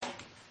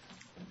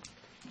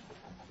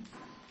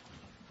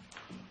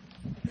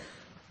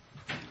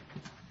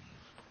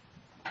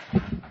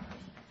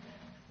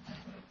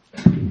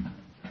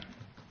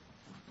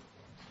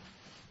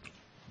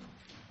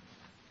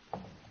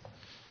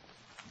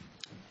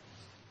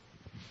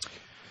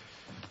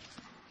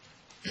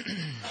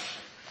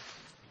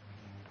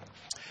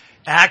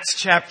Acts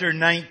chapter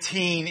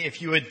 19,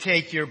 if you would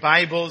take your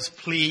Bibles,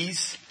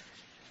 please,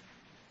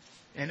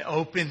 and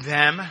open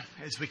them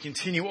as we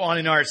continue on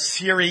in our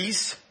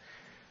series.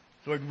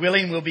 Lord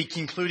willing, we'll be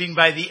concluding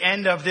by the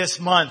end of this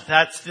month.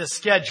 That's the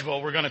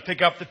schedule. We're going to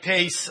pick up the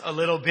pace a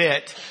little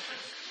bit.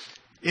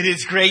 It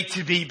is great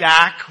to be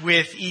back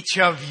with each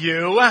of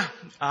you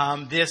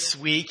this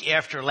week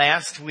after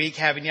last week,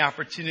 having the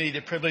opportunity,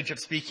 the privilege of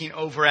speaking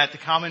over at the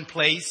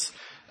Commonplace.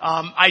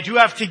 I do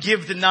have to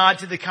give the nod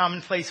to the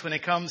Commonplace when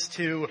it comes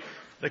to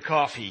the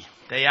coffee.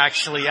 They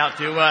actually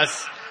outdo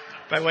us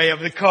by way of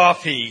the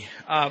coffee.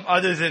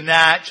 Other than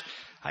that,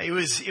 it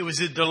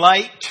was a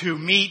delight to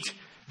meet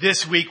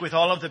this week with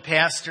all of the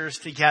pastors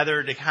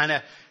together to kind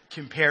of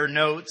compare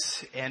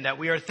notes. And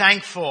we are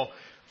thankful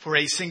for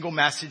a single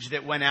message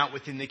that went out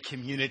within the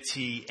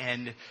community.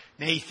 And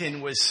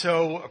Nathan was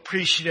so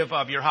appreciative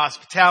of your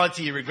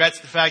hospitality. He regrets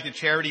the fact that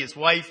Charity, his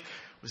wife,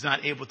 was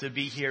not able to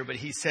be here, but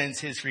he sends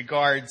his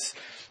regards.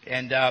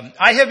 And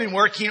I have been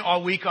working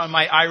all week on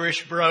my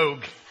Irish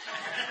brogue.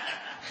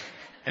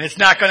 And it's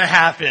not going to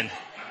happen.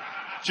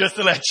 Just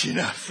to let you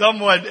know.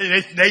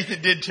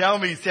 Nathan did tell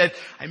me, he said,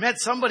 I met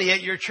somebody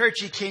at your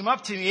church. He came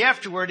up to me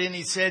afterward and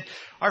he said,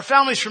 our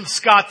family's from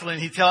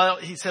Scotland. He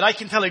said, I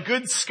can tell a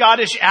good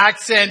Scottish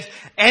accent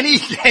any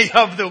day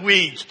of the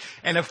week.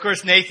 And of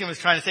course, Nathan was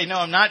trying to say, no,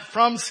 I'm not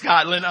from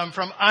Scotland. I'm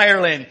from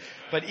Ireland.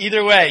 But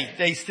either way,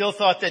 they still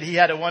thought that he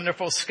had a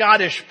wonderful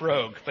Scottish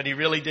brogue, but he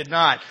really did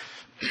not.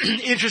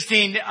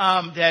 Interesting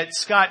that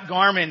Scott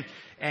Garman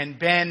and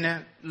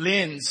Ben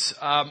Linz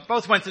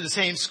both went to the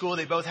same school.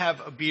 They both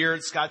have a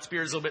beard. Scott's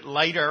beard is a little bit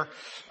lighter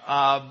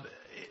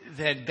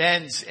than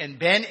Ben's. And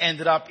Ben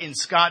ended up in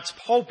Scott's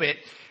pulpit.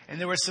 And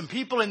there were some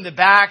people in the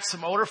back,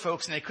 some older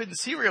folks, and they couldn't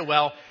see real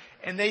well.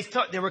 And they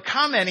thought they were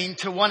commenting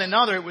to one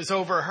another. It was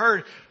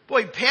overheard.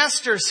 Boy,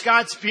 Pastor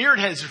Scott's beard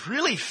has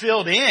really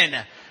filled in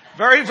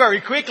very,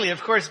 very quickly.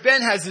 Of course,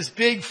 Ben has this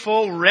big,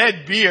 full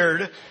red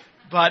beard.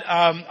 But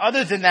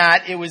other than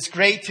that, it was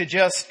great to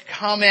just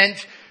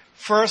comment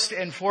first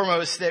and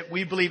foremost that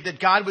we believe that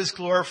God was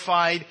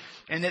glorified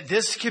and that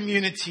this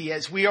community,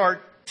 as we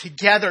are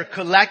together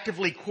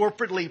collectively,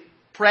 corporately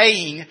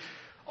praying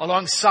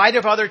alongside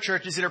of other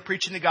churches that are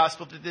preaching the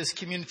gospel, that this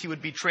community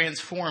would be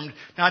transformed,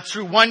 not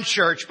through one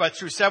church, but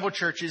through several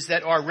churches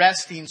that are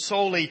resting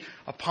solely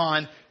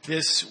upon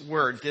this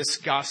word, this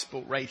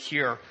gospel right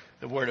here,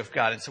 the word of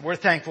God. And so we're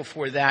thankful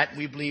for that.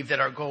 We believe that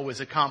our goal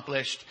was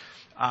accomplished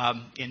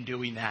in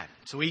doing that.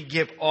 So we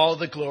give all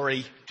the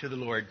glory to the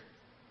Lord.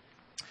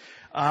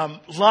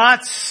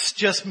 Lots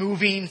just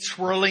moving,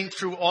 swirling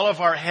through all of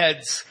our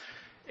heads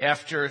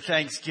after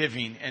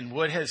Thanksgiving and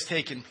what has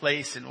taken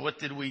place and what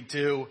did we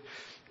do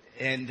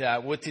and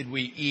what did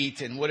we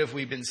eat and what have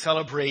we been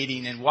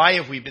celebrating and why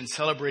have we been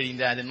celebrating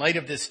that in light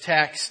of this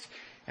text.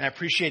 And I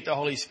appreciate the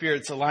Holy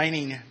Spirit's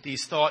aligning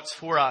these thoughts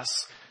for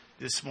us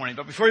this morning.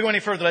 But before we go any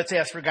further, let's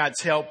ask for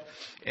God's help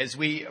as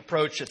we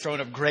approach the throne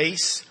of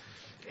grace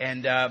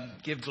and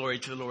give glory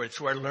to the Lord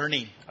through our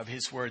learning of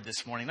His word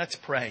this morning. Let's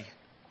pray.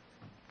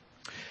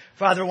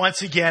 Father,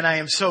 once again, I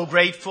am so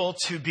grateful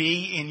to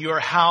be in your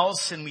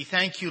house, and we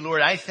thank you,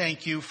 Lord. I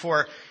thank you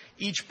for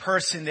each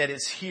person that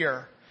is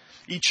here,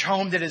 each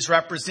home that is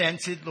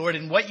represented, Lord,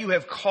 and what you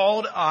have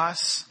called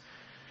us,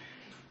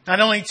 not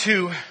only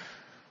to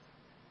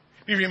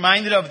be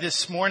reminded of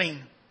this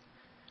morning,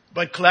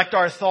 but collect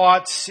our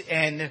thoughts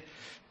and,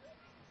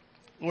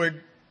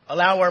 Lord,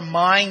 allow our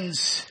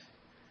minds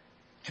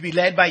to be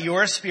led by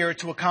your Spirit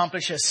to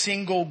accomplish a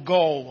single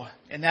goal,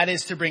 and that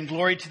is to bring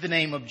glory to the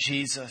name of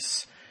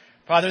Jesus.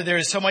 Father, there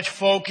is so much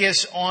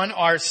focus on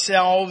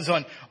ourselves,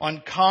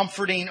 on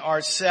comforting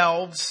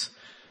ourselves.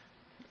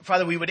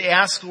 Father, we would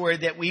ask,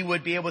 Lord, that we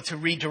would be able to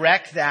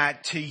redirect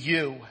that to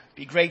you.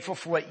 Be grateful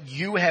for what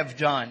you have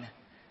done.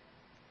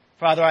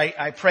 Father,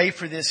 I pray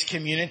for this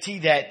community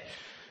that,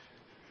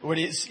 Lord,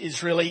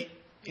 is really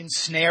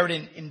ensnared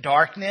in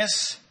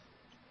darkness.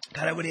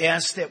 God, I would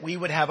ask that we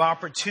would have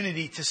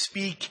opportunity to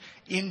speak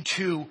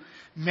into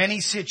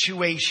many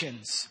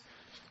situations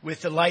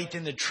with the light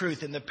and the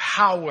truth and the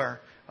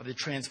power of the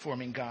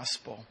transforming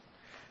gospel.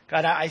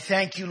 God, I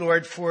thank you,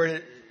 Lord, for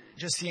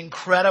just the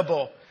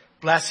incredible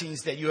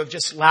blessings that you have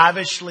just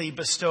lavishly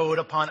bestowed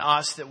upon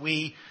us that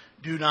we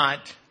do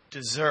not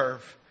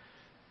deserve.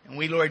 And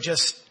we, Lord,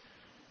 just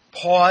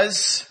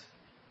pause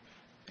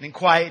and in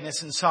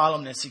quietness and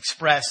solemnness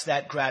express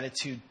that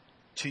gratitude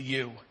to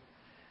you.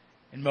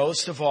 And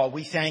most of all,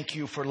 we thank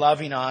you for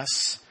loving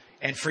us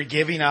and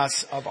forgiving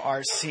us of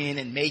our sin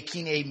and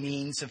making a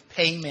means of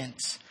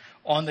payment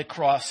on the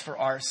cross for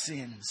our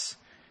sins.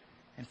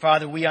 And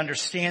Father, we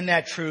understand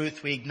that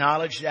truth, we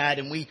acknowledge that,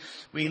 and we,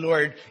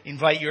 Lord,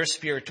 invite your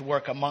Spirit to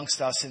work amongst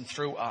us and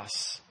through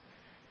us.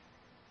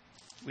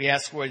 We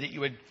ask, Lord, that you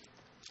would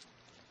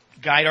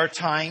guide our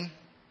time,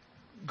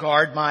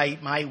 guard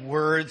my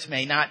words.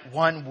 May not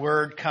one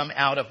word come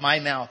out of my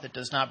mouth that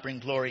does not bring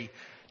glory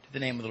to the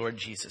name of the Lord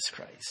Jesus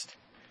Christ.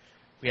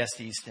 We ask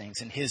these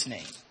things in his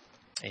name.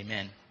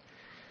 Amen.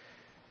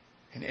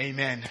 And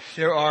amen.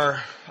 There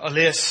are a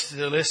list.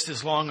 The list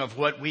is long of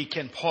what we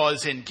can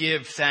pause and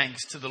give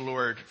thanks to the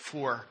Lord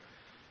for.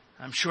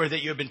 I'm sure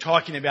that you've been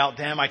talking about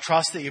them. I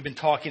trust that you've been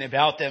talking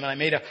about them. And I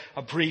made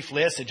a brief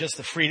list of just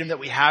the freedom that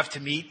we have to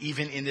meet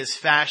even in this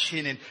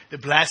fashion and the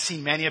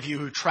blessing. Many of you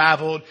who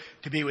traveled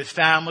to be with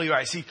family, or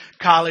I see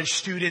college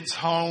students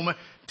home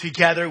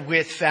together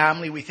with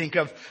family. We think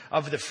of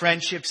the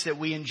friendships that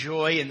we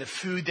enjoy and the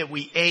food that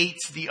we ate,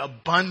 the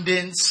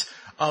abundance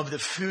of the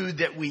food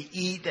that we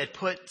eat that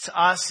puts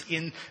us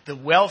in the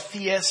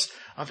wealthiest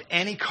of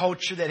any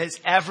culture that has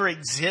ever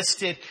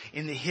existed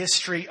in the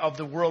history of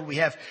the world. We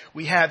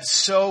have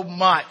so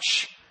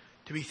much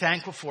to be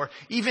thankful for.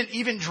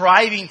 Even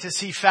driving to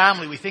see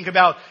family, we think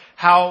about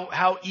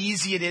how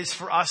easy it is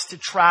for us to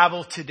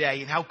travel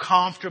today and how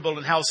comfortable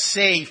and how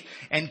safe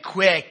and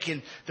quick,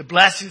 and the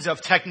blessings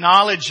of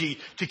technology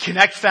to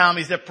connect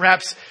families that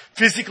perhaps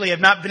physically have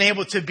not been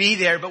able to be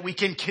there, but we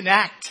can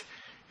connect.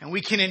 And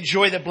we can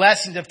enjoy the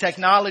blessings of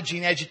technology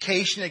and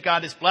education that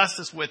God has blessed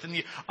us with, and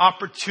the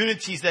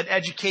opportunities that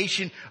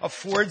education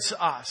affords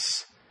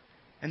us.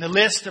 And the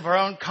list of our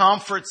own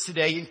comforts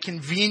today and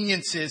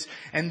conveniences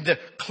and the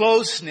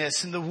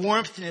closeness and the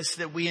warmthness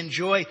that we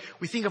enjoy.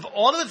 We think of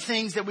all of the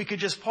things that we could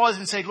just pause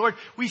and say, Lord,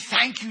 we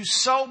thank you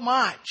so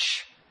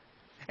much.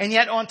 And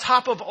yet on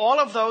top of all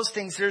of those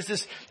things, there's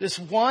there's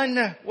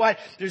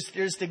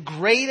the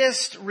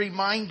greatest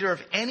reminder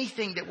of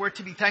anything that we're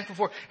to be thankful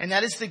for. And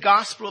that is the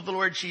gospel of the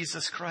Lord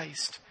Jesus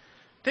Christ.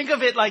 Think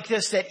of it like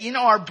this, that in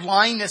our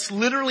blindness,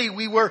 literally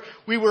we were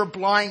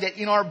blind, that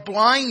in our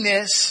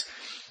blindness,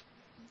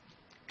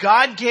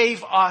 God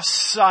gave us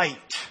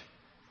sight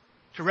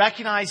to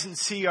recognize and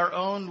see our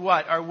own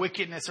our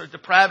wickedness, our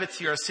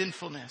depravity, our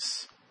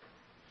sinfulness.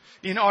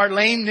 In our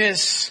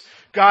lameness,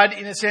 God,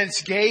 in a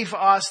sense, gave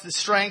us the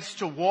strength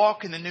to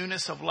walk in the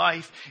newness of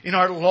life. In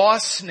our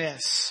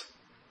lostness,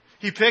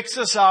 He picks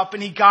us up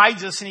and He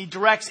guides us and He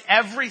directs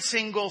every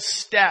single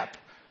step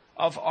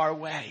of our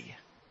way.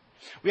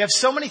 We have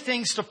so many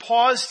things to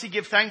pause to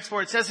give thanks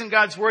for. It says in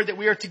God's Word that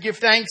we are to give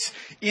thanks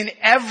in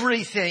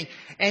everything.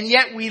 And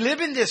yet we live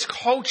in this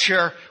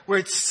culture where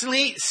it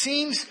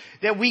seems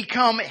that we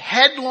come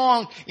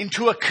headlong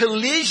into a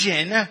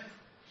collision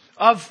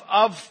of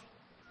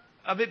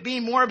it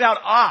being more about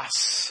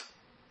us.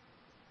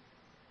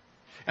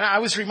 And I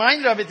was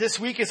reminded of it this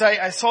week as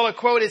I saw a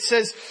quote. It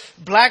says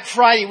Black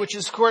Friday, which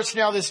is of course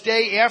now this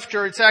day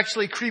after it's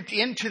actually creeped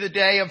into the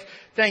day of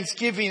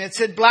Thanksgiving. It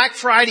said Black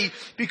Friday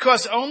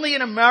because only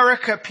in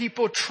America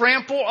people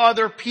trample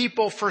other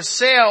people for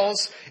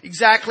sales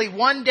exactly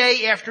one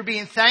day after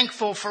being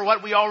thankful for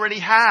what we already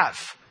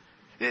have.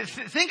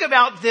 Think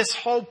about this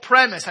whole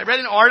premise. I read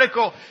an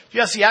article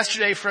just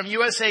yesterday from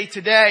USA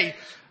Today.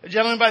 A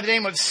gentleman by the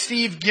name of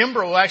Steve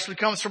Gimbrell, who actually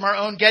comes from our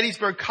own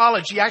Gettysburg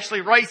College, he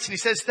actually writes and he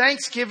says,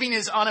 Thanksgiving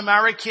is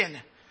un-American.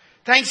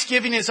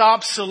 Thanksgiving is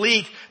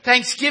obsolete.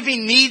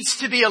 Thanksgiving needs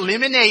to be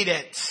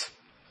eliminated.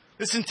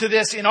 Listen to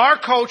this. In our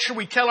culture,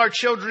 we tell our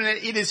children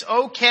that it is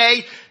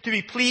okay to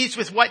be pleased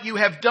with what you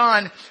have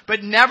done,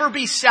 but never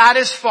be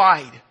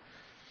satisfied.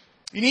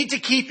 You need to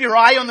keep your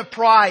eye on the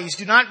prize.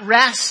 Do not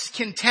rest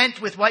content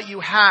with what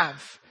you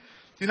have.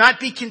 Do not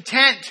be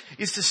content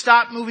is to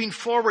stop moving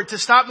forward. To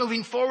stop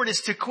moving forward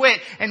is to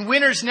quit. And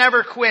winners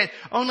never quit.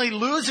 Only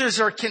losers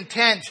are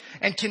content.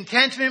 And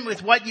contentment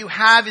with what you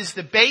have is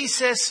the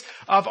basis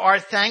of our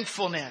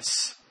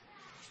thankfulness.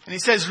 And he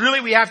says, really,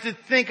 we have to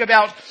think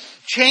about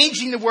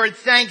changing the word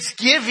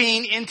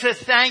thanksgiving into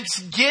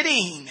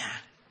thanksgetting.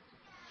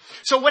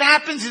 So what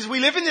happens is we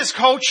live in this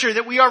culture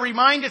that we are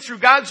reminded through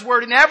God's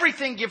Word and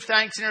everything give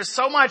thanks. And there's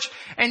so much.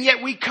 And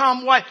yet we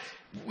come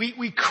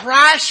we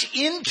crash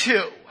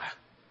into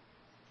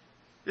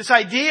this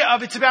idea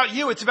of it's about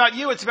you, it's about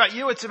you, it's about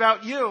you, it's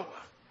about you.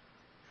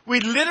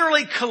 We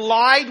literally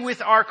collide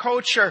with our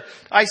culture.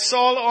 I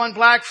saw on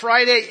Black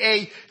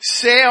Friday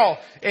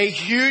a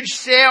huge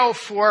sale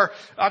for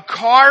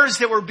cars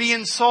that were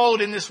being sold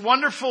in this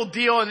wonderful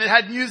deal, and it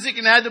had music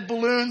and it had the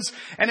balloons,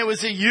 and it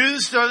was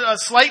a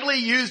slightly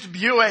used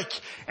Buick,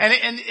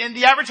 and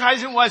the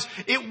advertisement was,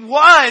 it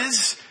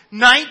was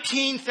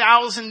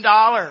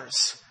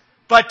 $19,000,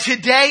 but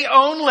today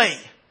only.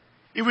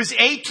 It was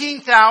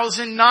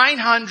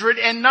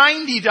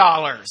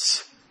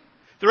 $18,990.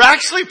 They're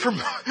actually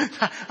promoting.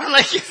 I'm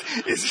like,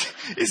 is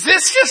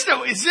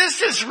this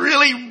just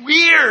really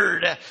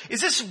weird? Is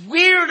this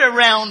weird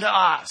around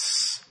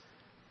us?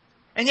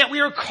 And yet we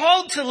are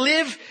called to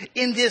live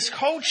in this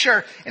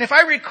culture. And if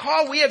I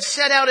recall, we have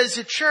set out as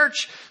a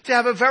church to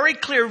have a very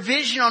clear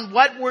vision on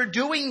what we're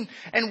doing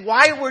and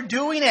why we're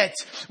doing it.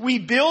 We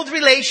build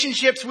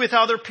relationships with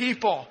other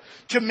people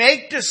to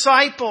make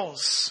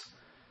disciples,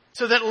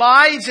 so that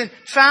lives and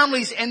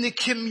families and the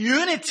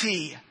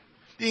community,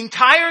 the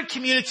entire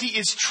community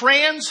is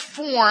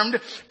transformed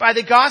by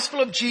the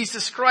gospel of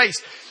Jesus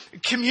Christ.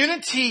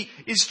 Community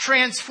is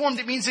transformed.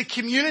 It means the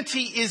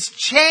community is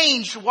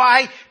changed.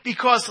 Why?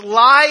 Because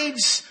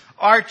lives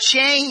are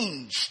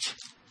changed.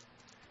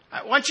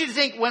 I want you to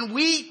think when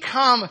we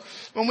come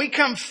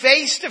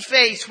face to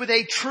face with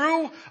a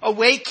true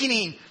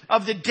awakening,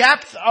 of the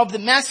depth of the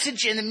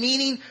message and the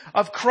meaning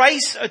of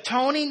Christ's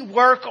atoning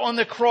work on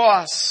the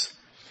cross.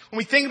 When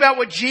we think about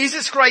what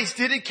Jesus Christ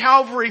did at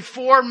Calvary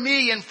for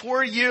me and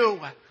for you,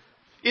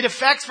 it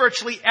affects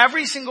virtually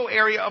every single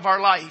area of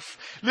our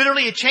life.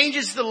 Literally, it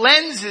changes the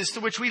lenses to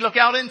which we look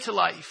out into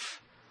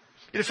life.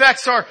 It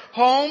affects our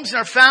homes and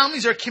our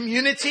families, our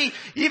community. It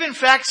even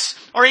affects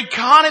our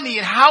economy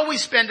and how we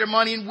spend our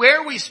money and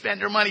where we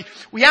spend our money.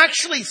 We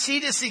actually see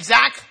this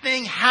exact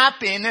thing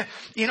happen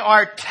in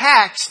our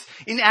text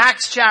in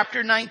Acts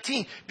chapter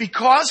 19.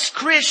 Because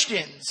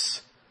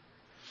Christians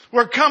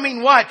were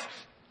coming what?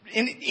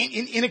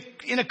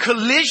 In a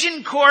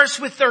collision course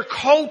with their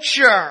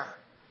culture.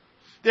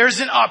 There's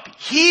an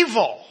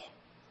upheaval.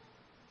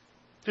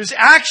 There's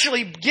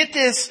actually, get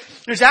this,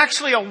 there's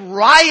actually a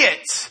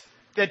riot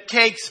that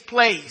takes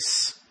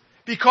place.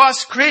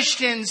 Because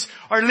Christians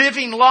are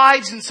living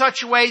lives in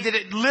such a way that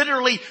it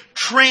literally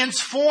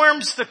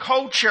transforms the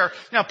culture.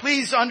 Now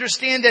please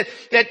understand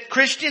that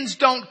Christians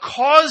don't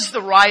cause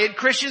the riot.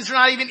 Christians are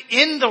not even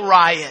in the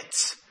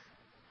riots.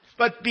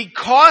 But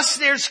because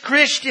there's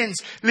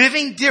Christians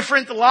living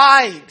different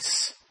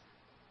lives,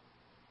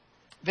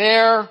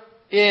 there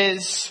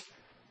is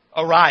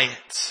a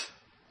riot.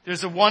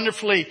 There's a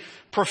wonderfully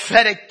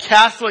prophetic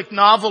Catholic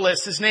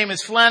novelist. His name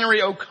is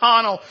Flannery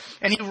O'Connell,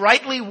 and he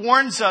rightly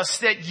warns us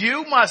that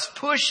you must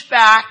push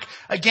back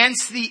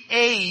against the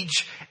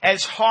age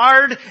as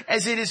hard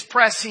as it is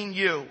pressing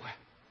you.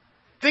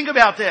 Think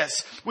about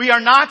this. We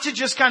are not to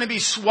just kind of be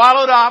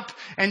swallowed up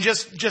and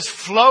just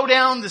flow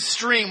down the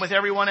stream with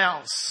everyone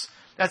else.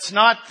 That's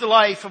not the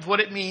life of what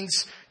it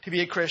means to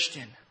be a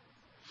Christian.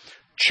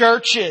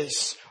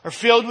 Churches are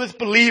filled with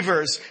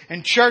believers,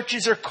 and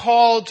churches are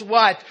called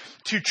what?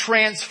 To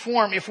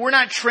transform. If we're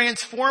not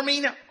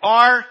transforming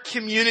our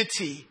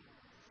community,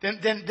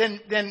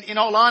 then in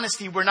all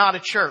honesty, we're not a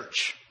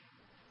church.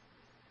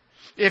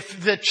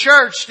 If the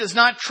church does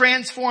not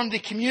transform the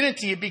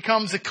community, it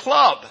becomes a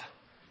club.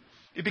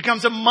 It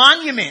becomes a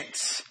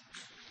monument.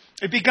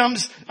 It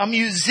becomes a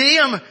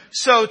museum,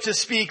 so to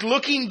speak,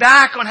 looking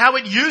back on how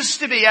it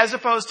used to be as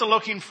opposed to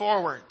looking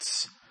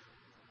forwards.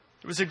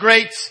 There was a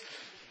great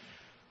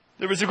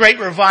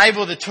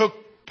revival that took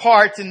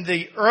part in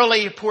the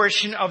early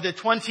portion of the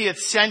 20th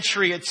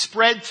century. It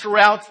spread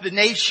throughout the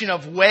nation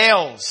of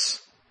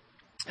Wales.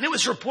 And it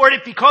was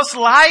reported because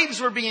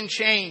lives were being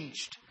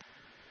changed,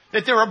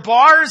 that there were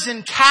bars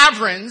and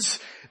taverns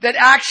that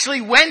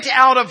actually went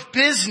out of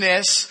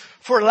business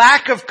for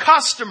lack of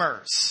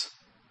customers.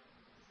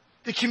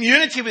 The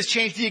community was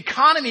changed. The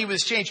economy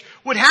was changed.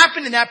 What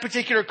happened in that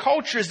particular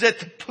culture is that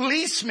the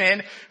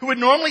policemen who would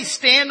normally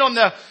stand on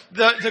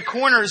the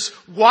corners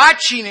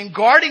watching and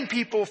guarding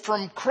people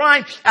from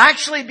crime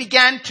actually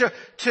began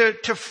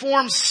to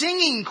form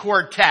singing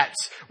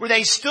quartets where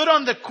they stood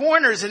on the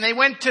corners and they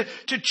went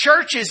to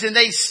churches and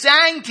they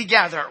sang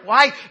together.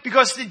 Why?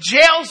 Because the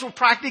jails were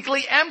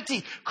practically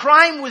empty.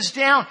 Crime was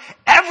down.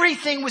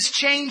 Everything was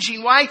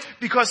changing. Why?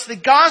 Because the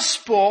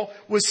gospel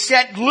was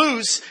set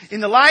loose in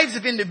the lives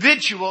of individuals.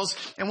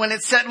 And when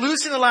it's set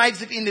loose in the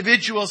lives of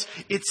individuals,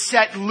 it's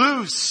set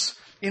loose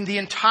in the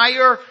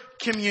entire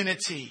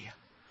community.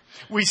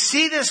 We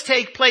see this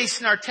take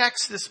place in our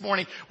text this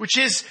morning, which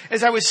is,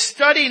 as I was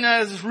studying and I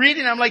was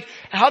reading, I'm like,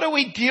 how do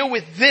we deal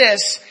with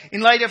this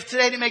in light of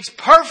today? It makes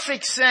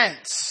perfect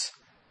sense.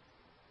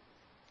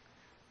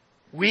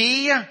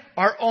 We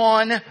are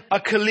on a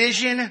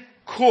collision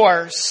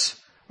course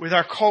with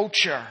our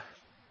culture.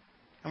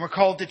 And we're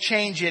called to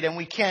change it, and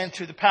we can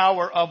through the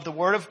power of the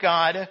Word of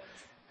God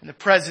and the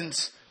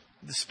presence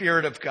of the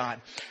Spirit of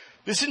God.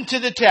 Listen to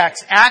the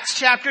text. Acts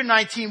chapter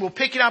 19. We'll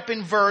pick it up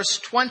in verse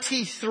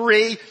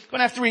 23. I'm going to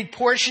have to read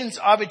portions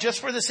of it just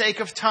for the sake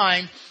of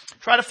time.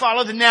 Try to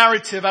follow the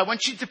narrative. I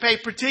want you to pay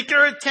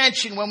particular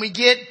attention when we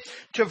get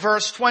to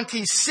verse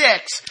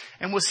 26.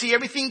 And we'll see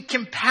everything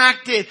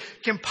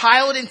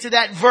compiled into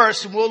that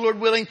verse. And we'll, Lord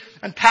willing,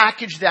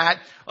 unpackage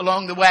that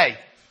along the way.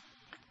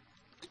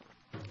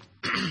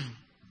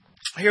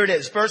 Here it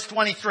is. Verse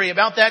 23.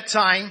 About that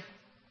time,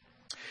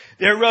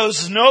 there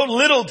arose no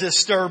little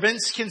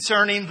disturbance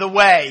concerning the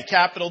way,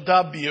 capital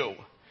W.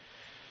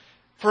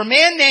 For a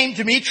man named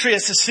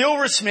Demetrius, a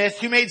silversmith,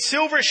 who made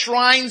silver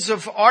shrines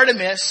of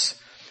Artemis,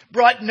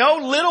 brought no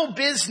little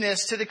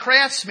business to the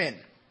craftsmen.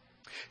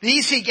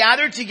 These he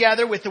gathered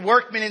together with the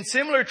workmen in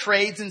similar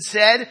trades and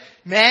said,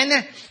 Men,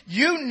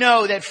 you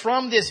know that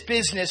from this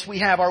business we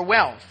have our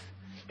wealth.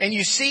 And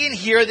you see and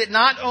hear that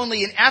not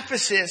only in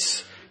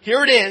Ephesus,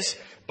 here it is,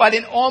 but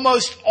in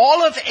almost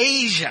all of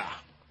Asia,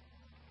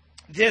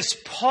 this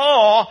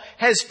Paul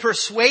has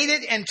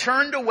persuaded and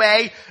turned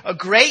away a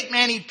great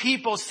many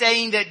people,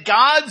 saying that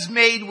gods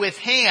made with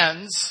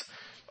hands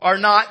are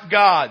not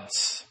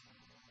gods.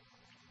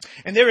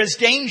 And there is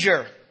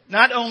danger,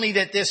 not only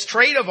that this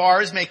trade of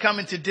ours may come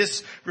into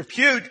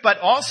disrepute, but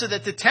also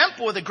that the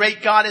temple of the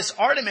great goddess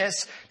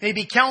Artemis may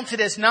be counted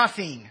as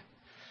nothing,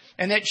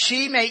 and that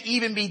she may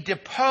even be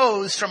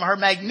deposed from her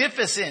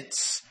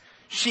magnificence,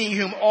 she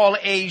whom all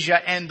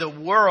Asia and the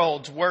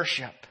world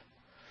worship.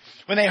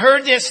 When they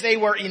heard this, they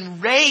were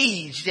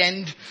enraged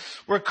and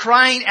were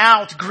crying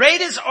out,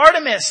 "Great is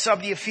Artemis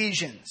of the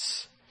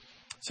Ephesians."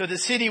 So the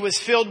city was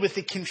filled with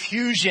the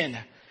confusion,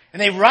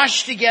 and they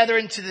rushed together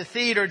into the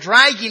theater,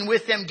 dragging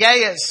with them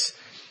Gaius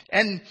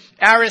and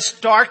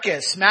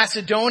Aristarchus,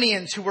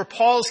 Macedonians who were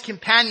Paul's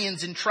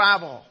companions in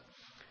travel.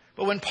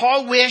 But when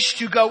Paul wished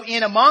to go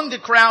in among the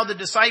crowd, the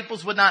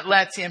disciples would not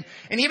let him.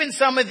 And even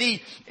some of the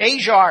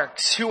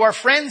Asiarchs, who are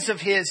friends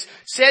of his,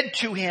 said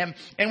to him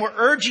and were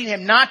urging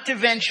him not to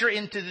venture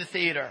into the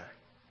theater.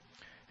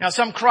 Now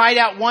some cried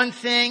out one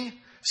thing,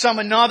 some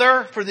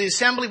another, for the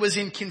assembly was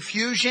in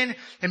confusion,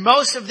 and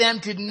most of them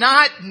did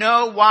not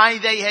know why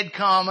they had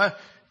come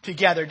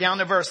together. Down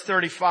to verse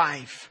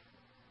 35.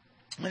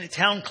 When the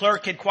town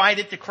clerk had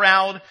quieted the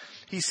crowd,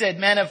 he said,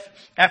 "Men of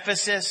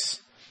Ephesus,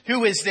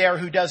 who is there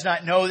who does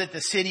not know that the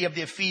city of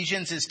the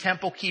Ephesians is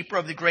temple keeper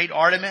of the great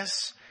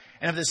Artemis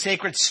and of the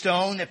sacred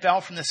stone that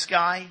fell from the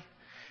sky?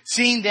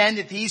 Seeing then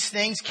that these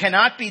things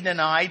cannot be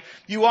denied,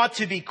 you ought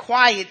to be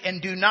quiet and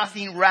do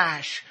nothing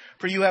rash.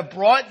 For you have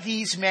brought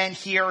these men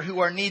here who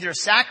are neither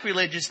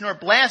sacrilegious nor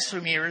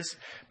blasphemers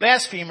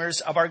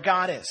of our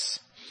goddess.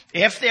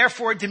 If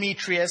therefore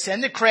Demetrius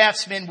and the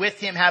craftsmen with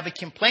him have a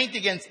complaint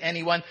against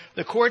anyone,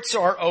 the courts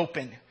are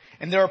open,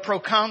 and there are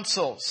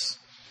proconsuls.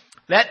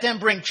 Let them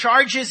bring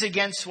charges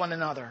against one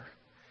another.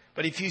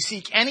 But if you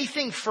seek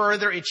anything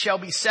further, it shall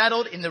be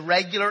settled in the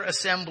regular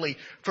assembly.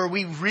 For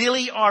we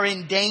really are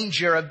in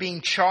danger of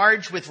being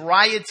charged with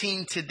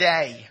rioting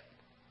today,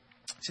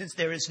 since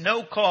there is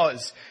no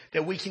cause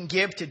that we can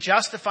give to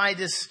justify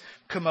this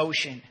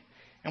commotion."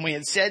 And when he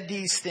had said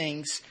these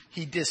things,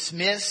 he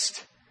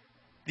dismissed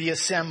the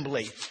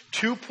assembly.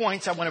 2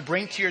 points I want to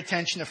bring to your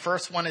attention. The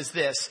first one is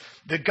this: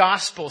 the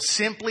gospel,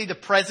 simply the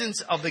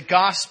presence of the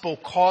gospel,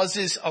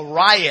 causes a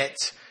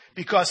riot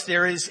because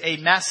there is a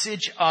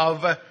message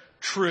of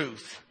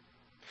truth.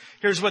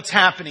 Here's what's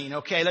happening,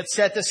 okay? Let's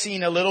set the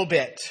scene a little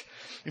bit.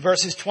 In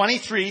verses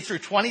 23 through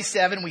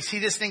 27, we see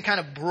this thing kind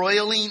of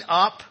broiling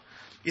up.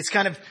 It's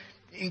kind of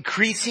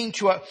increasing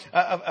to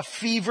a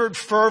fevered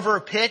fervor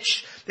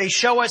pitch. They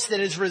show us that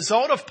as a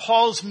result of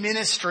Paul's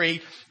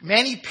ministry,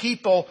 many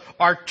people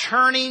are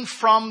turning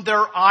from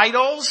their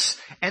idols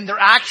and they're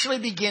actually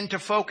begin to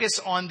focus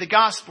on the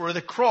gospel or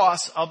the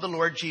cross of the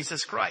Lord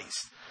Jesus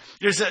Christ.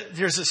 There's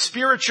a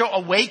spiritual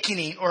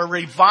awakening or a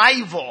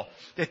revival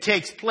that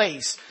takes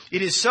place.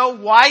 It is so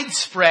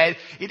widespread,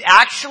 it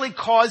actually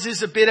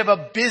causes a bit of a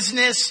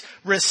business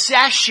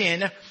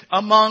recession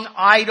among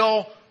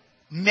idol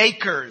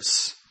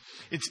makers.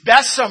 It's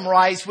best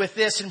summarized with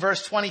this in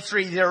verse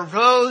 23. There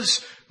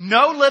arose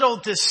no little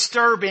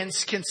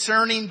disturbance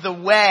concerning the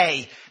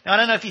way. Now, I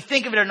don't know if you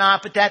think of it or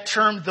not, but that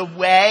term, the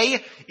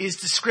way, is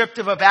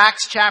descriptive of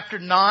Acts chapter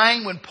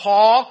 9 when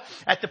Paul,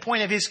 at the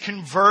point of his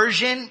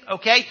conversion,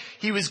 okay,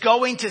 he was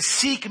going to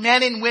seek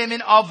men and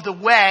women of the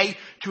way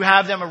to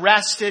have them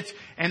arrested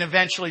and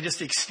eventually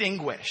just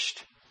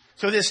extinguished.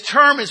 So this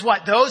term is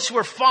what? Those who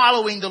are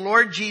following the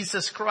Lord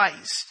Jesus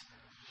Christ.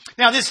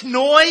 Now, this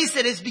noise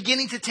that is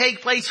beginning to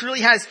take place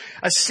really has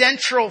a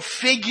central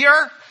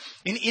figure,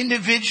 an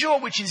individual,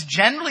 which is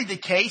generally the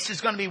case.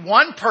 There's going to be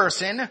one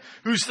person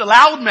who's the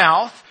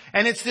loudmouth,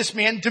 and it's this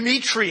man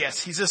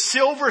Demetrius. He's a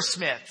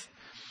silversmith.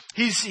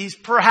 He's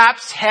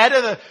perhaps head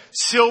of the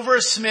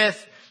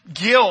silversmith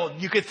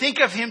guild. You could think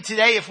of him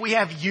today, if we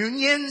have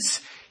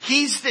unions,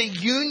 he's the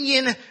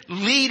union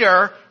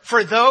leader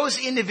for those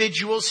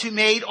individuals who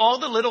made all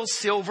the little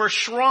silver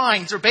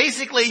shrines, or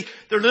basically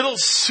they're little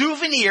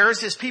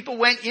souvenirs as people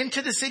went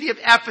into the city of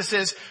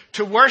Ephesus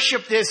to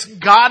worship this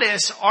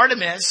goddess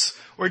Artemis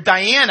or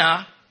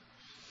Diana.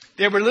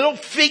 There were little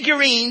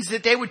figurines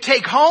that they would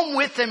take home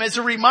with them as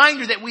a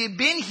reminder that we had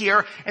been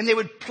here, and they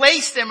would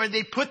place them or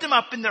they'd put them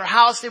up in their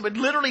house. They would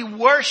literally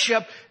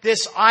worship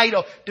this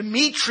idol.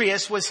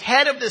 Demetrius was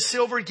head of the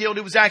silver guild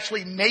who was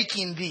actually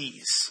making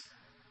these.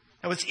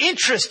 Now what's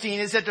interesting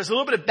is that there's a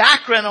little bit of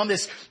background on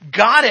this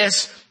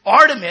goddess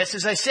Artemis,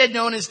 as I said,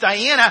 known as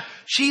Diana.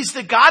 She's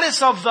the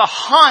goddess of the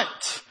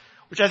hunt,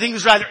 which I think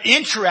is rather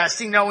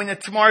interesting, knowing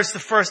that tomorrow's the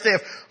first day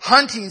of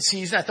hunting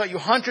season. I thought you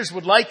hunters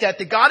would like that.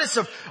 The goddess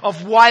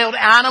of wild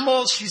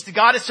animals. She's the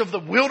goddess of the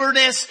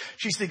wilderness.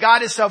 She's the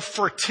goddess of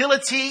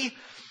fertility.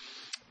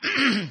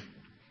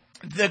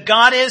 The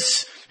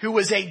goddess who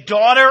was a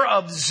daughter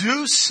of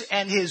Zeus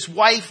and his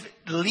wife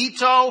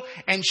Leto,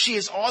 and she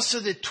is also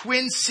the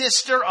twin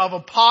sister of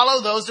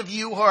Apollo. Those of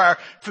you who are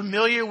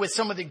familiar with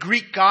some of the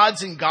Greek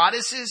gods and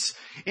goddesses,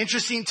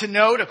 interesting to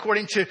note,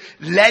 according to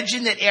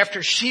legend, that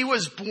after she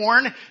was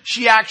born,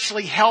 she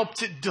actually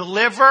helped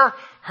deliver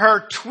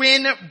her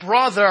twin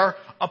brother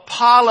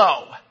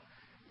Apollo.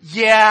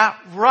 Yeah,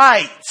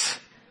 right.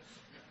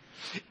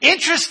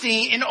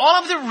 Interesting, in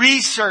all of the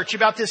research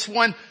about this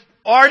one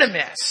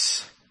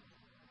Artemis,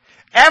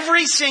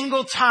 every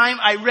single time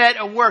I read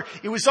a word,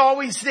 it was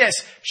always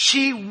this: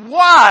 she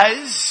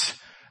was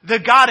the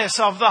goddess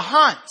of the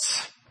hunt.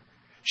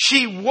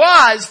 She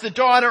was the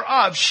daughter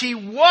of. She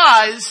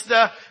was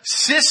the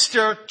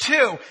sister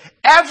to.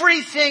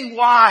 Everything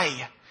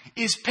why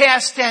is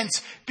past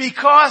tense,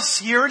 because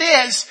here it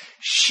is,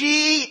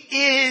 she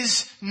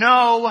is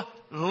no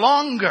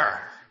longer.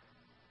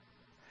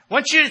 I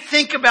want you to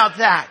think about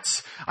that.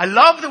 I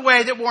love the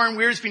way that Warren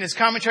Wiersbe in his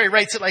commentary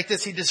writes it like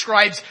this. He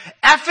describes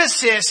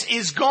Ephesus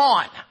is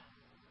gone.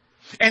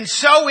 And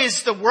so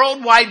is the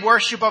worldwide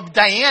worship of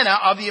Diana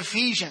of the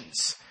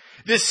Ephesians.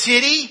 The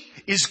city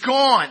is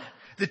gone.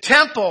 The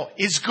temple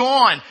is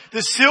gone.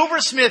 The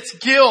silversmith's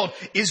guild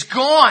is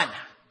gone.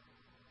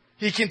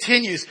 He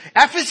continues,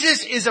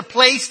 Ephesus is a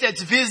place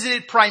that's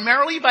visited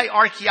primarily by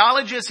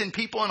archaeologists and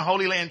people on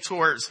Holy Land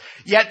tours.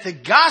 Yet the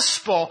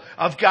gospel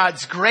of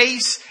God's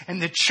grace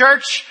and the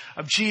church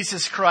of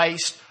Jesus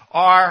Christ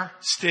are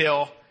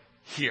still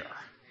here.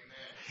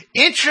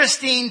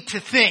 Interesting to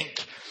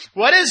think.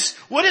 What is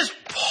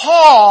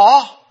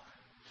Paul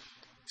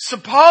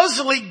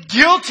supposedly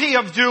guilty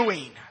of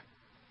doing?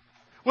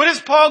 What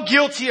is Paul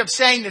guilty of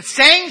saying? The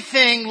same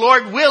thing,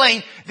 Lord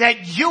willing,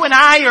 that you and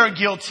I are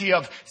guilty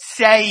of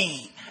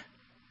saying.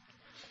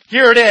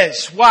 Here it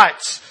is.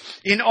 What?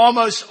 In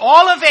almost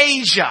all of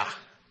Asia,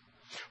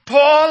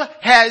 Paul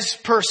has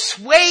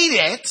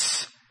persuaded,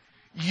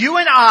 you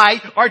and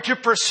I are to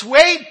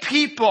persuade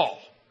people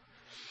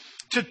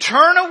to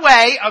turn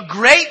away a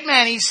great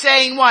many,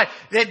 saying what?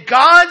 That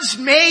gods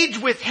made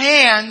with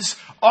hands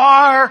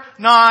are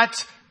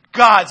not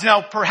gods.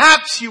 Now,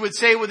 perhaps you would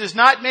say, well, there's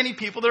not many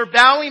people that are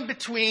bowing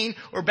between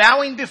or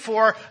bowing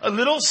before a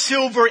little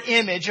silver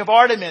image of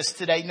Artemis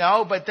today.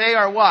 No, but they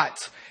are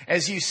what?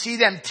 As you see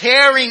them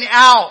tearing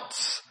out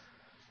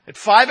at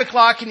 5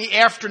 o'clock in the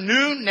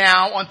afternoon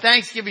now on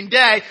Thanksgiving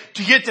Day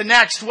to get the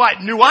next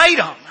what? New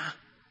item.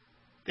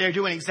 They're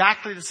doing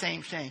exactly the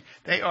same thing.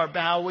 They are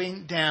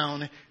bowing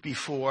down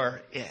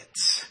before it.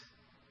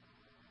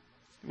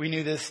 We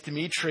knew this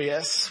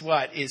Demetrius,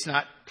 what? Is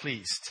not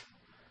pleased.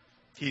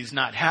 He's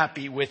not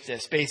happy with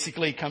this.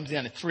 Basically, it comes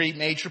down to 3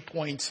 major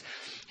points.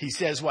 He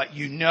says what?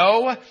 You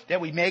know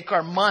that we make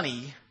our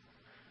money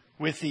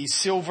with these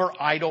silver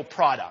idol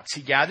products.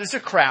 He gathers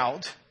a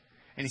crowd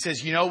and he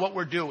says, you know what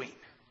we're doing.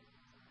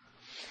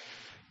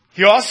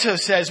 He also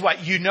says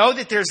what? You know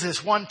that there's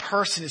this one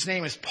person, his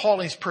name is Paul,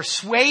 and he's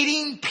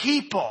persuading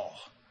people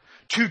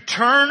to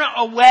turn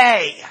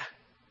away.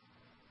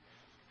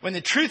 When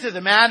the truth of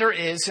the matter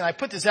is, and I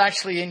put this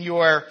actually in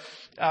your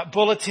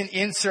bulletin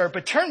insert,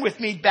 but turn with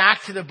me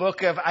back to the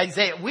book of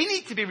Isaiah. We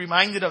need to be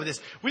reminded of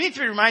this. We need to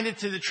be reminded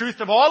to the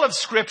truth of all of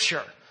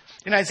Scripture.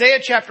 In Isaiah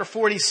chapter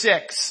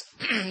 46,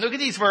 look at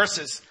these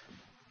verses.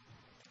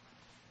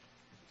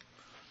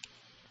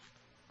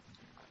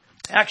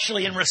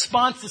 Actually, in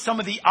response to some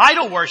of the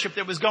idol worship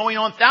that was going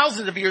on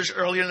thousands of years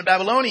earlier in the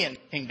Babylonian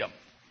kingdom.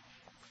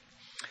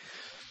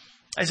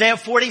 Isaiah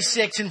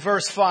 46 in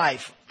verse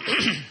 5.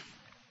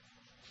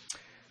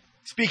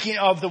 Speaking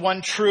of the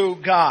one true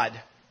God.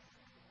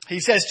 He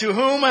says, to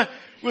whom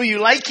will you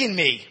liken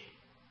me?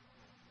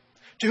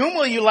 To whom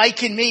will you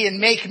liken me and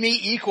make me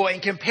equal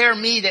and compare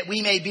me that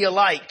we may be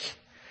alike?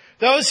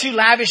 Those who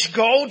lavish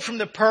gold from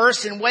the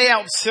purse and weigh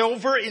out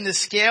silver in the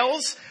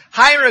scales,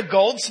 hire a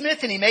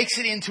goldsmith and he makes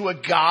it into a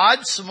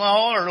god,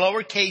 small or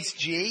lowercase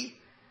g.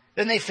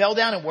 Then they fell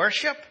down and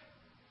worship.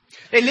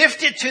 They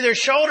lift it to their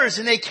shoulders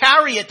and they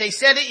carry it. They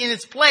set it in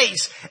its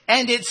place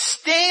and it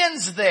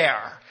stands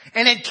there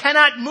and it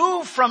cannot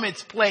move from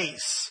its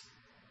place.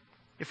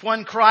 If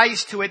one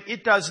cries to it,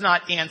 it does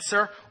not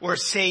answer or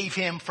save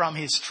him from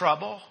his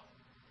trouble.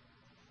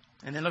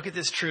 And then look at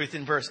this truth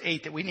in verse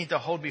 8 that we need to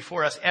hold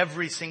before us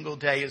every single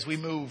day as we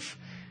move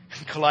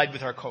and collide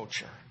with our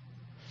culture.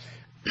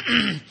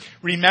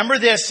 Remember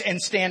this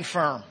and stand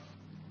firm.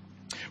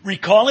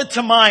 Recall it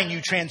to mind, you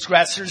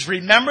transgressors.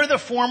 Remember the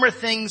former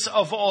things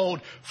of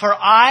old. For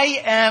I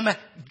am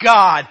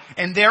God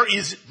and there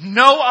is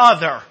no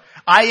other.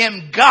 I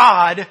am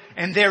God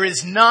and there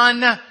is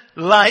none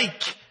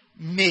like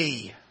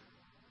me.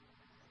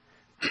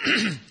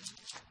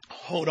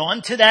 Hold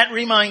on to that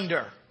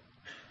reminder.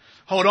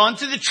 Hold on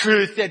to the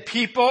truth that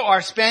people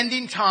are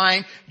spending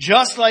time,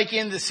 just like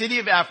in the city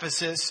of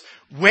Ephesus,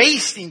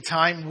 wasting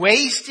time,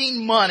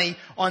 wasting money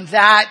on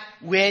that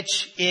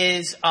which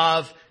is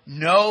of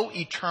no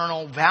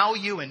eternal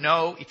value and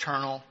no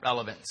eternal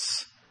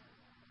relevance.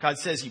 God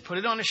says you put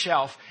it on a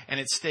shelf and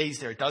it stays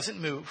there. It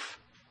doesn't move.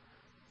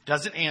 It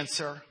doesn't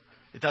answer.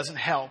 It doesn't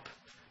help.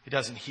 It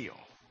doesn't heal.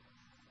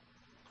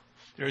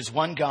 There is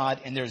one God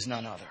and there is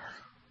none other.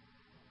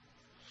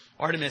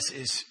 Artemis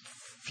is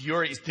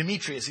furious.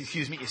 Demetrius,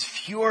 is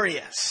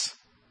furious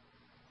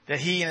that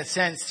he, in a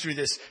sense, through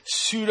this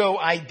pseudo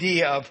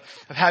idea of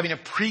having a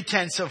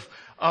pretense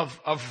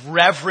of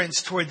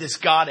reverence toward this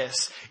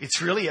goddess,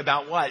 it's really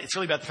about what? It's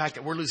really about the fact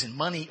that we're losing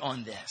money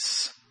on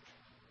this.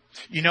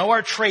 You know,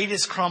 our trade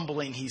is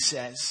crumbling, he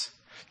says.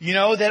 You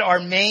know that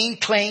our main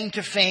claim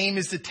to fame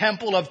is the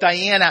temple of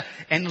Diana.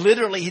 And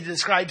literally he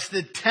describes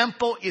the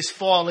temple is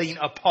falling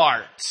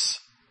apart.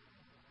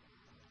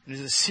 There's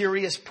a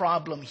serious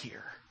problem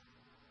here.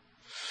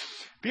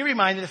 Be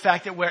reminded of the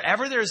fact that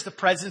wherever there is the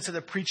presence of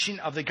the preaching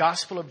of the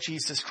gospel of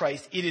Jesus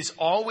Christ, it is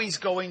always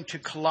going to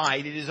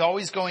collide. It is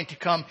always going to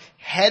come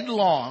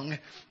headlong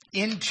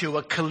into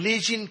a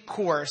collision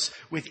course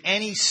with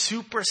any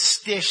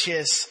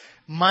superstitious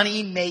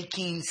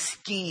money-making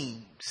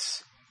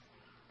schemes.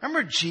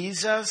 Remember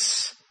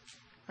Jesus?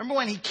 Remember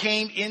when he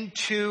came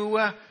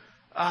into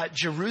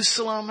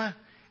Jerusalem?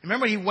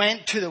 Remember he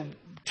went to the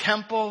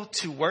temple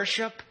to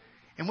worship?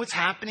 And what's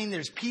happening?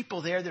 There's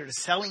people there that are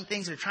selling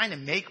things. They're trying to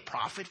make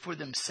profit for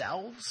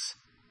themselves.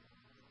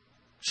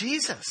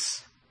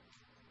 Jesus.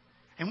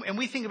 And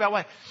we think about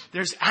what?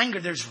 There's anger.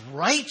 There's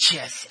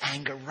righteous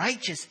anger,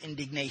 righteous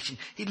indignation.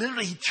 He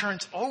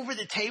turns over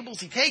the tables.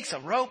 He takes a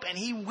rope and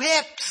he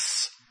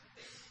whips.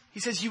 He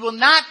says, you will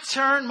not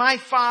turn my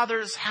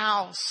Father's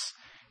house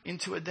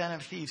into a den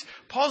of thieves.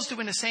 Paul's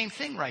doing the same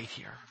thing right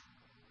here.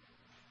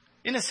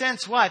 In a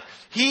sense, what?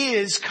 He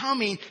is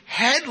coming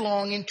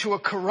headlong into a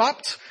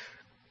corrupt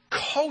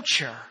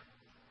culture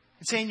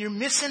and saying, you're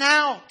missing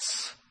out.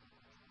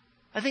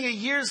 I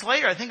think years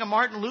later, I think of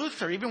Martin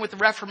Luther, even with the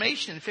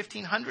Reformation in the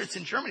 1500s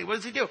in Germany. What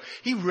does he do?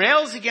 He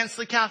rails against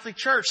the Catholic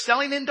Church,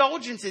 selling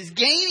indulgences,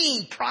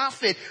 gaining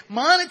profit,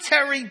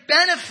 monetary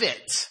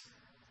benefit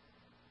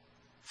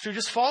through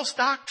just false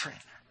doctrine.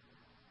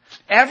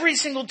 Every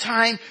single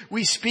time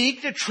we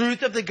speak the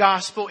truth of the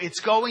gospel, it's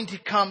going to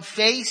come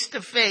face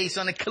to face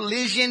on a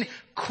collision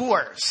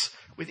course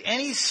with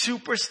any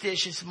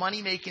superstitious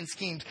money-making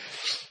schemes.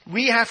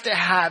 We have to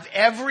have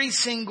every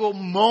single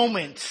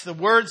moment the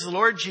words of the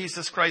Lord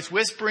Jesus Christ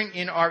whispering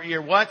in our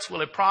ear. What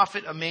will it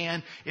profit a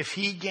man if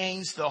he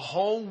gains the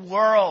whole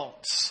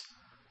world,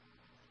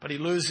 but he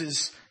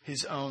loses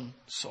his own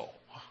soul?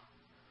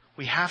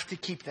 We have to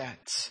keep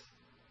that.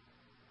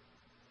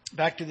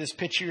 Back to this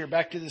picture,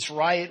 back to this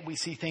riot, we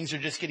see things are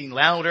just getting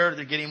louder.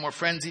 They're getting more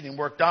frenzied and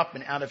worked up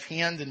and out of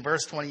hand. In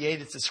verse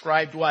 28, it's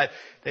described what?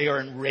 They are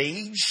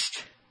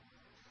enraged.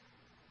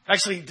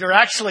 They're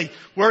actually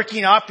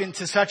working up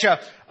into such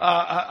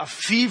a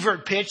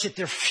fevered pitch that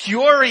they're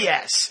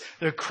furious.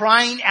 They're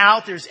crying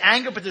out. There's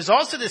anger, but there's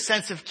also this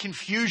sense of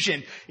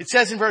confusion. It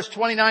says in verse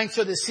 29,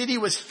 so the city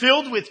was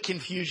filled with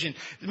confusion.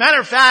 As a matter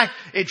of fact,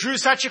 it drew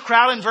such a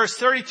crowd. In verse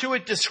 32,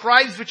 it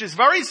describes, which is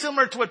very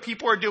similar to what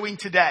people are doing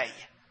today.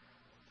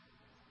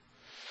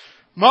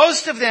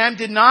 Most of them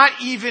did not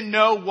even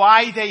know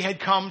why they had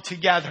come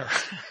together.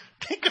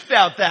 Think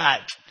about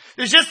that.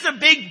 There's just a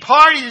big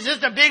party. There's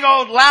just a big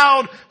old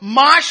loud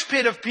mosh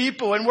pit of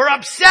people. And we're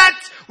upset.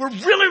 We're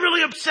really,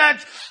 really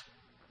upset.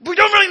 We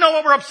don't really know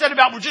what we're upset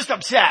about. We're just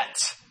upset.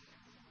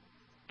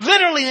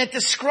 Literally, and it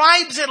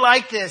describes it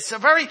like this. A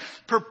very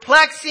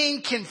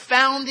perplexing,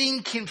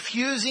 confounding,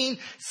 confusing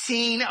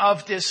scene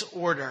of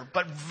disorder.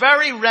 But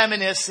very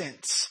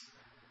reminiscent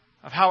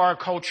of how our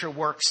culture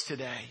works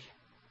today.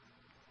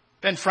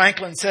 Ben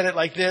Franklin said it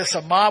like this: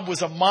 a mob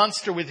was a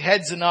monster with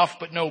heads enough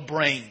but no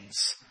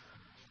brains.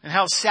 And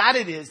how sad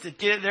it is that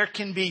there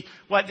can be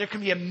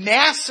a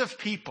mass of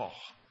people.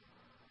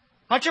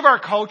 Much of our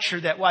culture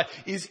that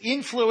is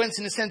influenced,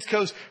 in a sense,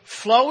 goes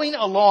flowing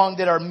along,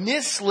 that are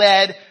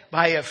misled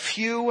by a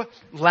few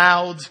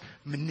loud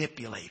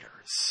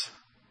manipulators.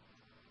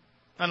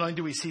 Not only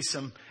do we see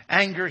some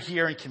anger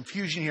here and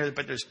confusion here,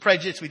 but there's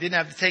prejudice. We didn't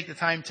have to take the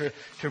time to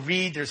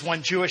read. There's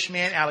one Jewish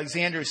man,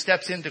 Alexander, who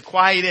steps in to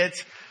quiet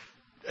it.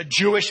 A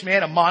Jewish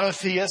man, a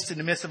monotheist in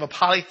the midst of a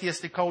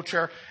polytheistic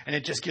culture, and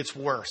it just gets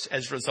worse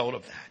as a result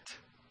of that.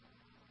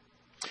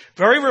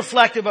 Very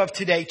reflective of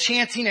today,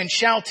 chanting and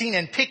shouting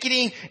and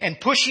picketing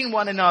and pushing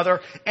one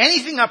another,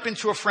 anything up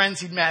into a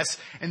frenzied mess.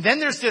 And then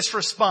there's this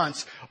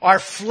response. Our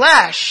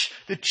flesh,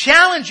 the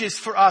challenge is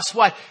for us,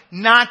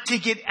 not to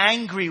get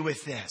angry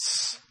with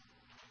this.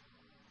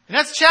 And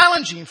that's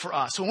challenging for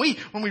us. When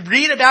we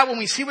read about, when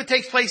we see what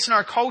takes place in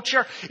our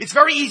culture, it's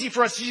very easy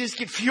for us to just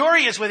get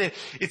furious with it.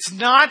 It's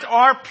not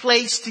our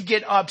place to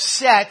get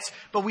upset,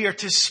 but we are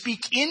to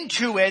speak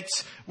into it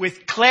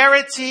with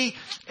clarity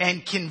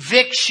and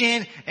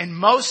conviction. And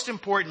most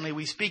importantly,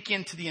 we speak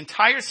into the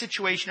entire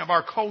situation of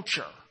our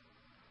culture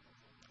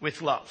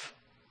with love.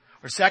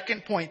 Our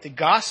second point, the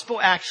gospel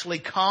actually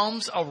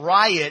calms a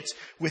riot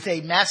with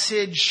a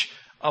message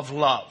of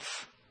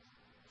love.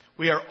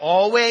 We are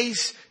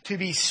always to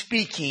be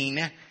speaking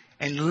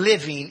and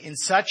living in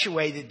such a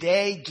way that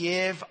they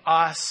give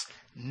us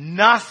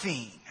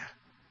nothing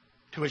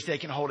to which they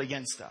can hold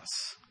against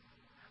us.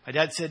 My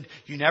dad said,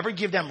 you never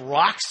give them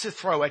rocks to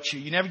throw at you.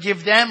 You never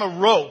give them a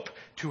rope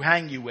to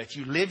hang you with.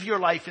 You live your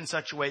life in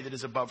such a way that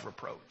is above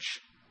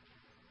reproach.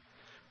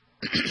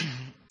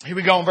 Here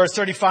we go in verse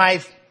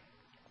 35.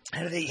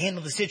 How do they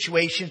handle the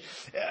situation?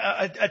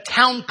 A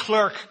town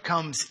clerk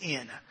comes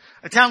in.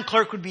 A town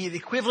clerk would be the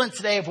equivalent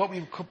today of what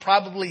we could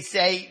probably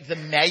say the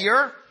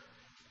mayor.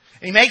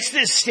 And he makes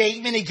this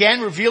statement again,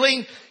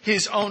 revealing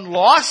his own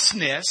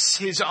lostness,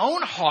 his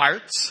own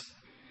heart.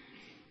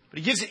 But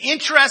he gives an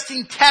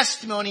interesting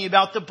testimony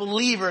about the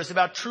believers,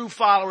 about true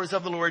followers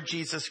of the Lord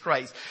Jesus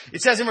Christ.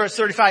 It says in verse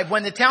 35,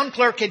 when the town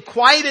clerk had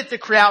quieted the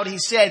crowd, he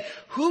said,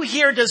 who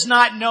here does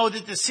not know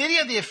that the city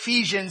of the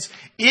Ephesians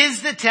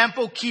is the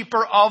temple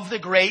keeper of the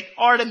great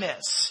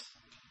Artemis?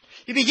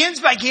 He begins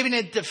by giving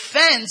a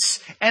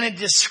defense and a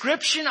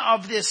description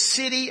of this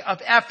city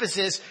of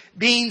Ephesus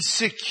being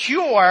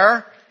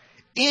secure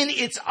in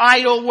its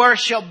idol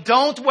worship.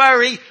 Don't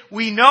worry.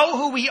 We know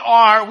who we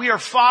are. We are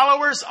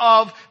followers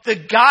of the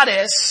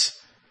goddess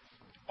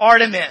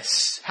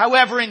Artemis.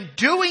 However, in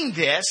doing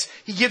this,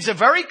 he gives a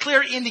very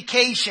clear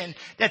indication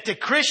that the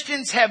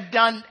Christians have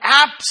done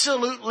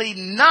absolutely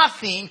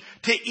nothing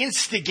to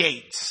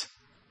instigate.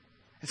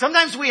 And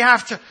sometimes we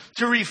have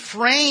to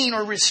refrain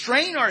or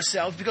restrain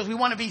ourselves because we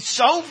want to be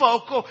so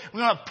vocal, we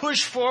want to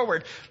push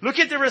forward. Look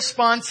at the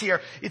response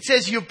here. It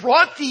says, you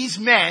brought these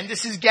men,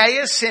 this is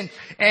Gaius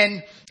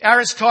and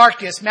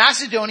Aristarchus,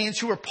 Macedonians,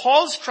 who were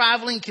Paul's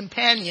traveling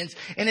companions,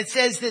 and it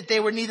says that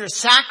they were neither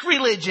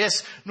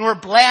sacrilegious nor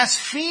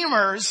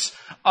blasphemers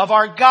of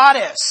our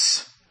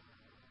goddess.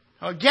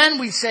 Now again,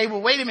 we say,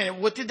 well, wait a minute,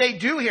 what did they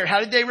do here? How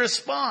did they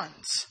respond?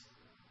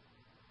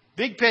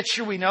 Big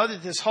picture, we know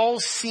that this whole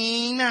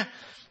scene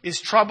is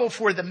trouble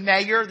for the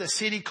mayor, the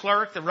city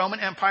clerk. The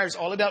Roman Empire is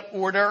all about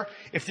order.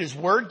 If there's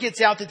word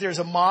gets out that there's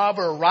a mob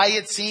or a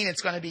riot scene,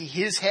 it's going to be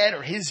his head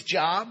or his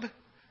job.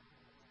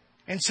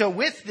 And so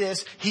with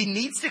this, he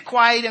needs to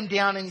quiet him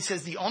down. And he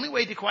says the only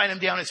way to quiet him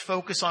down is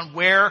focus on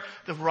where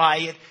the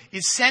riot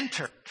is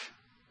centered.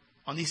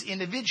 On these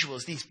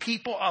individuals, these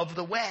people of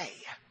the way.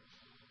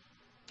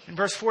 In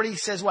verse 40, he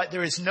says what?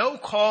 There is no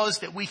cause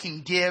that we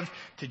can give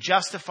to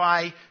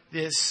justify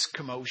this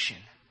commotion.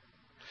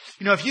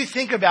 You know, if you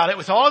think about it,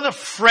 with all the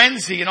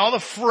frenzy and all the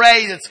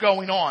fray that's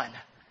going on,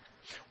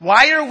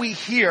 why are we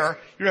here?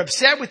 You're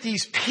upset with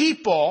these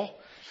people.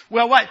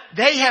 Well, what?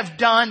 They have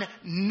done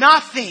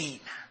nothing,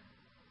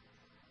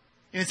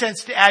 in a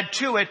sense, to add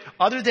to it,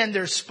 other than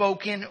their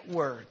spoken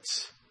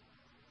words.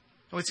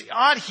 What's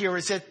odd here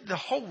is that the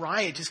whole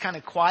riot just kind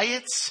of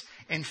quiets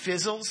and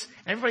fizzles,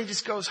 and everybody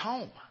just goes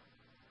home.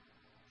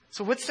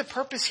 So what's the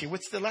purpose here?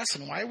 What's the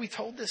lesson? Why are we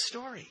told this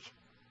story?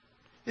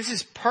 This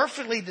is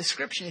perfectly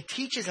description. It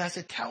teaches us,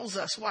 it tells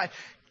us why.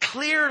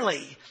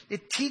 Clearly,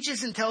 it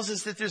teaches and tells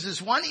us that there's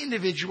this one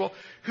individual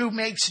who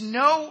makes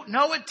no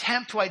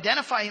attempt to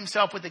identify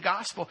himself with the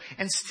gospel,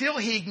 and still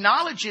he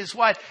acknowledges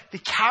what? The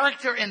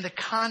character and the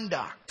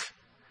conduct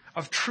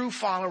of true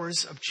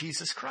followers of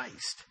Jesus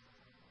Christ.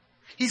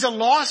 He's a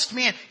lost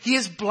man. He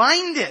is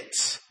blinded.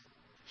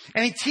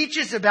 And he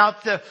teaches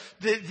about the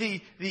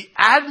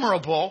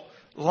admirable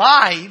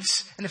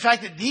lives and the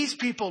fact that these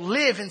people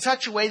live in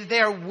such a way that they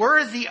are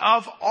worthy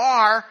of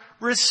our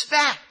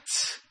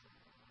respect.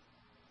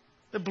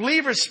 The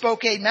believers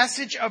spoke a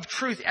message of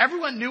truth.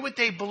 Everyone knew what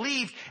they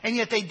believed, and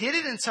yet they did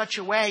it in such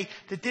a way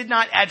that did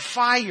not add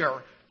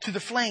fire to the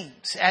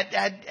flames,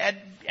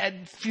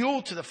 add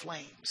fuel to the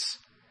flames.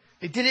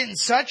 They did it in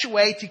such a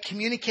way to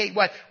communicate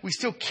what? We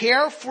still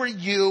care for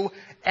you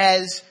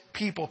as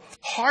people.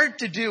 Hard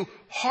to do,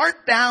 hard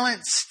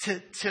balance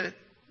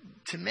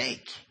to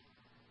make.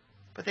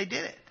 But they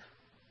did it.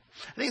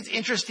 I think it's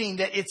interesting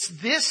that it's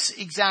this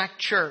exact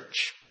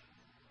church.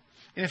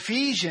 In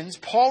Ephesians,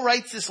 Paul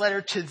writes this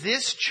letter to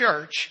this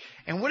church.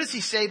 And what does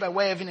he say by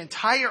way of an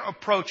entire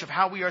approach of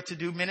how we are to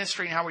do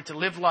ministry and how we're to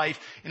live life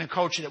in a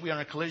culture that we are on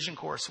a collision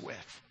course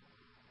with?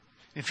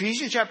 In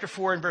Ephesians chapter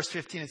 4 and verse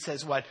 15, it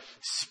says what?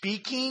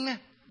 Speaking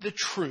the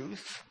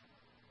truth.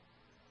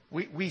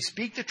 We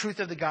speak the truth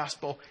of the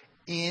gospel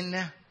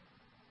in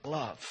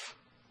love.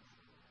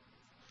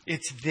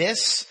 It's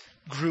this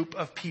group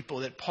of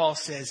people that Paul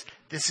says,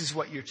 this is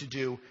what you're to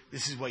do.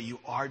 This is what you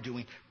are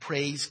doing.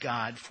 Praise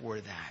God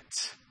for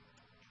that.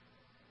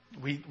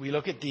 We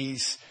look at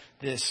this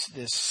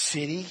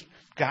city.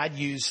 God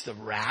used the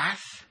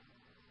wrath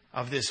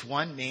of this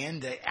one man,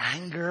 the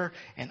anger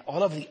and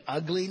all of the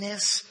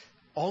ugliness,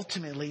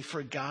 ultimately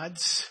for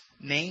God's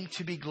name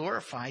to be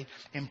glorified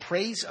and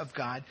praise of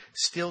God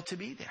still to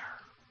be there.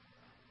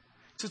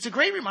 So it's a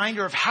great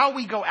reminder of how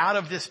we go out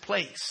of this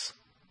place.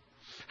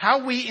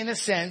 How we, in a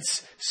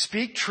sense,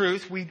 speak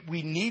truth.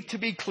 We need to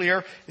be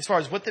clear as far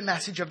as what the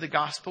message of the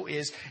gospel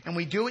is. And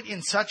we do it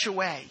in such a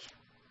way.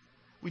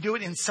 We do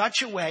it in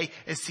such a way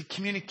as to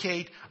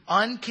communicate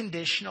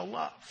unconditional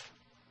love.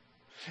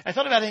 I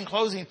thought about it in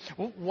closing.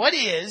 What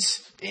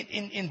is,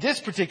 in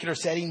this particular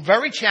setting,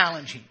 very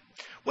challenging?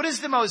 What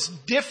is the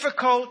most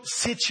difficult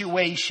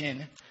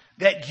situation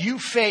that you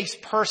face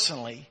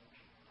personally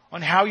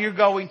on how you're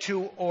going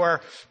to,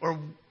 or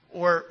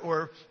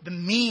the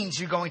means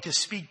you're going to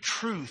speak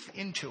truth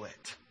into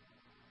it?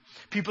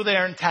 People that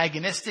are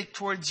antagonistic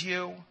towards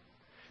you,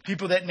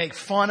 people that make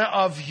fun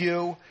of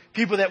you,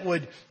 people that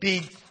would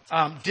be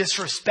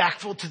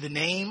disrespectful to the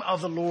name of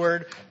the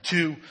Lord,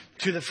 to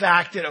the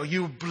fact that,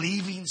 you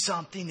believing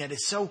something that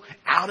is so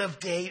out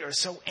of date or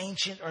so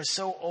ancient or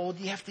so old,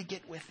 you have to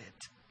get with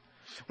it.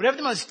 Whatever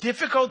the most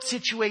difficult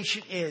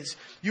situation is,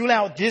 you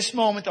allow at this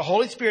moment the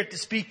Holy Spirit to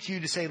speak to you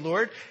to say,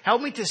 Lord, help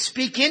me to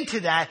speak into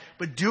that,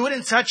 but do it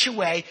in such a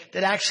way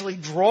that actually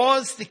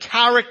draws the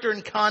character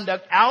and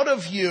conduct out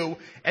of you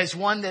as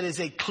one that is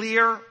a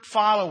clear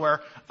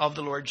follower of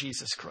the Lord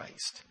Jesus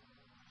Christ.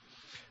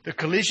 The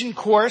collision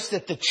course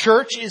that the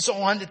church is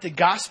on, that the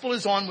gospel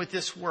is on with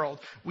this world,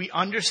 we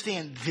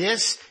understand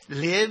this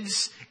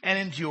lives and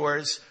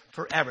endures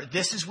forever.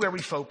 This is where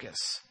we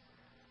focus.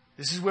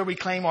 This is where we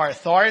claim our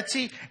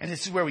authority, and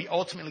this is where we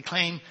ultimately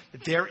claim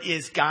that there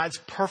is God's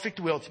perfect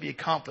will to be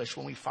accomplished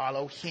when we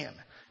follow Him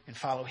and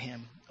follow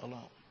Him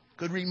alone.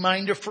 Good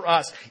reminder for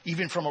us,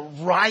 even from a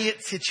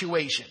riot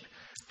situation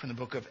from the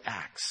book of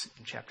Acts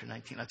in chapter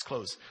 19. Let's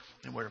close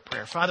in a word of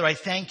prayer. Father, I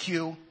thank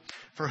you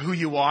for who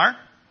you are.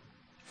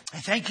 I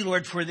thank you,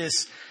 Lord, for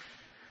this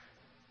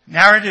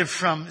narrative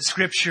from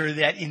Scripture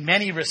that in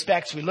many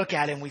respects we look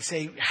at it and we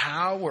say,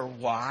 how or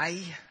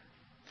why?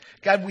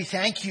 God, we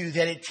thank you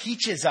that it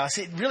teaches us,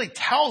 it really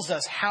tells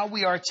us how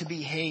we are to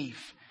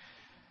behave.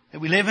 That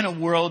we live in a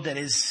world that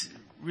is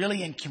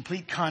really in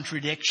complete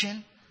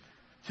contradiction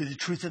to the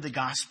truth of the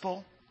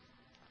gospel.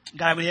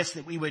 God, I would ask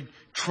that we would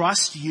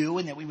trust you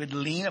and that we would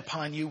lean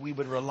upon you, we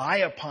would rely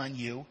upon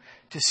you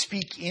to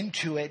speak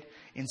into it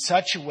in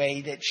such a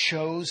way that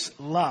shows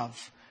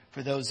love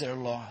for those that are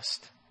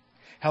lost.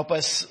 Help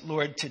us,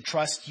 Lord, to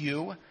trust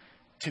you,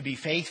 to be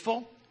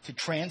faithful, to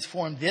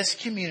transform this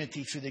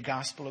community through the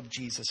gospel of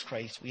Jesus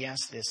Christ. We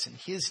ask this in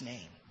His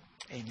name.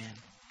 Amen.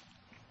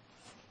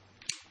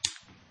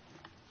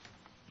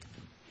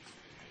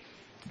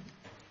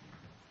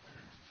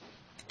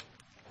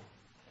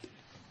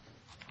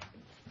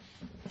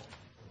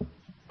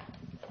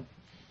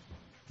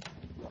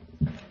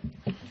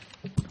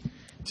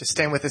 Just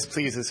stand with us,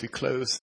 please, as we close.